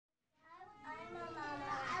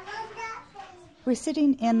We're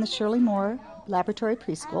sitting in the Shirley Moore Laboratory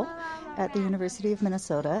Preschool at the University of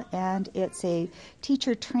Minnesota, and it's a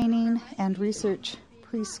teacher training and research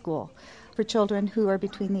preschool for children who are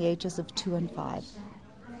between the ages of 2 and 5.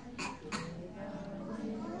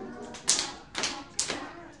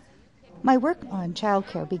 My work on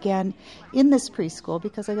childcare began in this preschool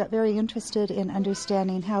because I got very interested in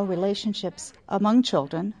understanding how relationships among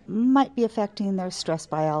children might be affecting their stress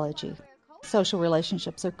biology. Social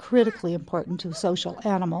relationships are critically important to social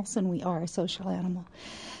animals, and we are a social animal.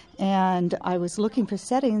 And I was looking for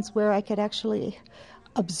settings where I could actually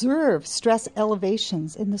observe stress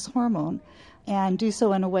elevations in this hormone and do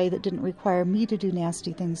so in a way that didn't require me to do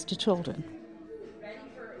nasty things to children.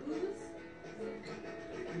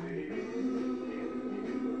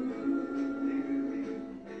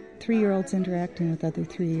 Three-year-olds interacting with other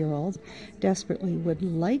 3-year-olds desperately would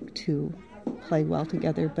like to play well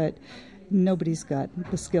together, but nobody's got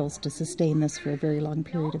the skills to sustain this for a very long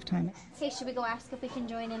period of time. Hey, should we go ask if we can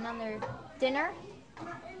join in on their dinner?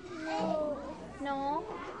 No. No?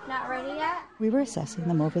 Not ready yet? We were assessing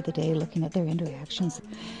them over the day, looking at their interactions.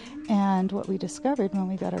 And what we discovered when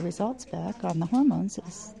we got our results back on the hormones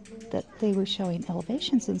is that they were showing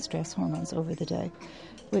elevations in stress hormones over the day,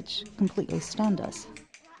 which completely stunned us.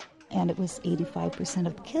 And it was 85%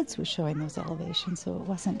 of the kids were showing those elevations, so it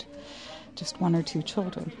wasn't just 1 or 2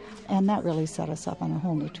 children. And that really set us up on a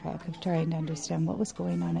whole new track of trying to understand what was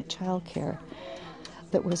going on at childcare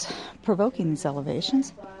that was provoking these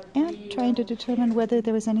elevations and trying to determine whether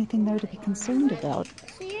there was anything there to be concerned about.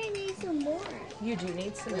 See, I need some more. You do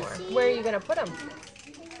need some more. Where are you going to put them?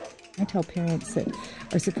 I tell parents that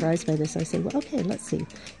are surprised by this, I say, well, okay, let's see.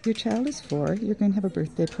 Your child is 4. You're going to have a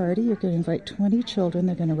birthday party. You're going to invite 20 children.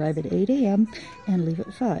 They're going to arrive at 8 a.m. and leave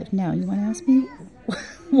at 5. Now, you want to ask me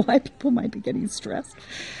why people might be getting stressed?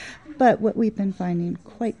 But what we've been finding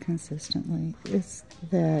quite consistently is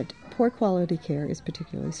that poor quality care is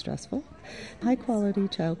particularly stressful. High quality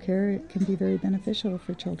child care can be very beneficial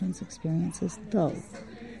for children's experiences, though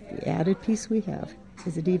the added piece we have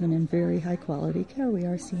is that even in very high-quality care, we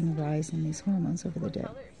are seeing a rise in these hormones over the day.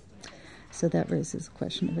 So that raises the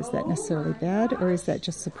question of, is that necessarily bad, or is that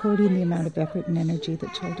just supporting the amount of effort and energy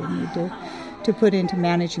that children need to put into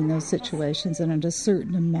managing those situations, and a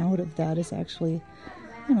certain amount of that is actually,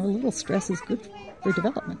 a little stress is good for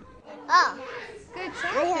development. Oh, good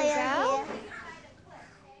job.